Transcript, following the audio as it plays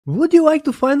Would you like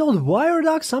to find out why your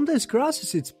dog sometimes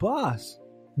crosses its paws?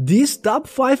 These top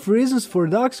 5 reasons for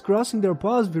dogs crossing their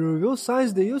paws will reveal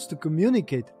signs they use to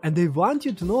communicate, and they want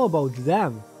you to know about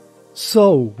them.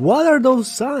 So, what are those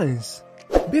signs?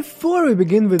 Before we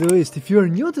begin with the list, if you are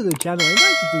new to the channel, I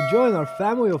invite you to join our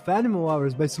family of animal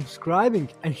lovers by subscribing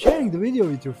and sharing the video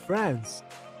with your friends.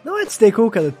 Now let's take a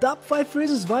look at the top 5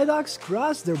 reasons why dogs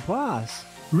cross their paws.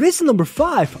 Reason number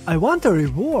 5, I want a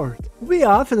reward. We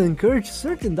often encourage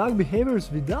certain dog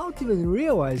behaviors without even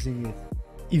realizing it.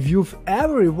 If you've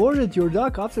ever rewarded your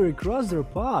dog after they cross their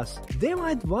paws, they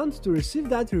might want to receive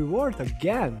that reward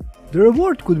again. The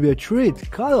reward could be a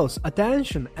treat, cuddles,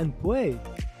 attention, and play.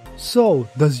 So,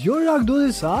 does your dog do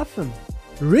this often?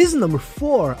 Reason number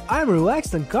 4, I'm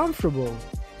relaxed and comfortable.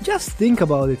 Just think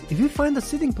about it, if we find a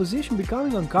sitting position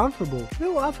becoming uncomfortable, we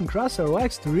will often cross our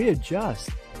legs to readjust.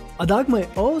 A dog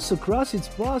might also cross its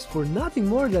paws for nothing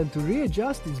more than to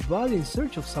readjust its body in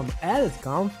search of some added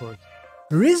comfort.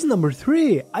 Reason number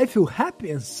 3, I feel happy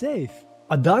and safe.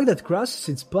 A dog that crosses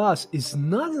its paws is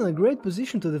not in a great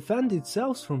position to defend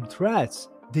itself from threats.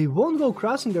 They won't go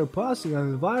crossing their paws in an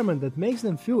environment that makes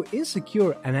them feel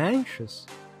insecure and anxious.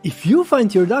 If you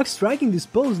find your dog striking this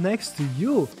pose next to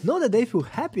you, know that they feel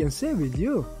happy and safe with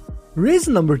you.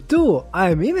 Reason number 2, I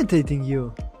am imitating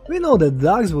you. We know that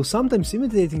dogs will sometimes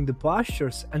imitating the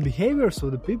postures and behaviors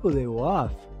of the people they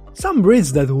love. Some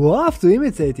breeds that love to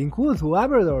imitate include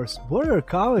Labradors, Border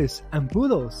Collies, and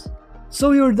Poodles.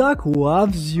 So your dog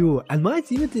loves you and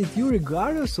might imitate you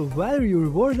regardless of whether you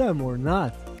reward them or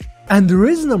not. And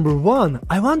reason number 1,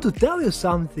 I want to tell you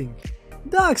something.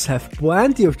 Dogs have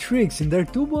plenty of tricks in their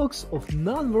toolbox of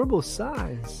non-verbal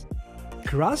signs.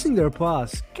 Crossing their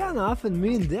paws can often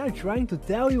mean they are trying to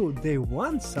tell you they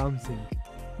want something.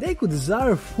 They could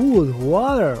desire food,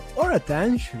 water, or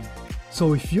attention.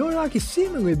 So if your dog is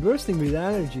seemingly bursting with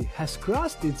energy, has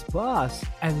crossed its paws,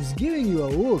 and is giving you a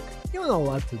look, you know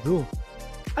what to do.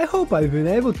 I hope I've been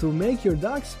able to make your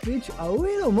dog's speech a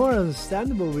little more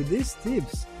understandable with these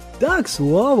tips. Dogs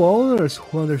love owners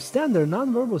who understand their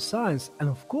nonverbal signs, and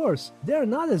of course, they are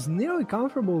not as nearly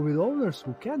comfortable with owners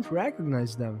who can't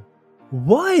recognize them.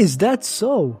 Why is that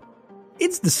so?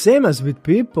 It's the same as with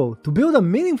people. To build a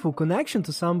meaningful connection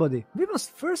to somebody, we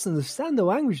must first understand the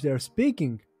language they are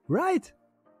speaking, right?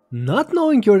 Not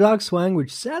knowing your dog's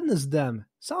language saddens them.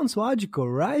 Sounds logical,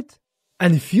 right?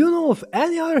 And if you know of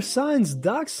any other signs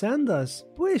dogs send us,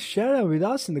 please share them with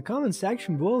us in the comment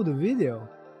section below the video.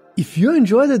 If you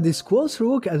enjoyed this closer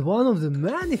look at one of the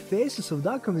many faces of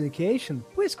dog communication,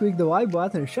 please click the like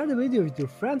button and share the video with your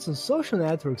friends on social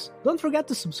networks. Don't forget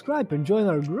to subscribe and join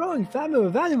our growing family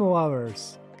of animal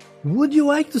lovers. Would you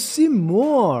like to see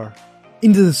more?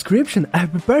 In the description, I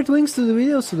have prepared links to the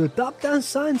videos of the top 10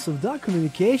 signs of dog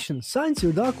communication, signs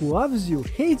your dog loves you,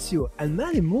 hates you, and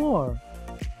many more.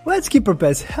 Let's keep our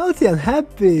pets healthy and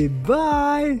happy.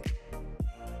 Bye!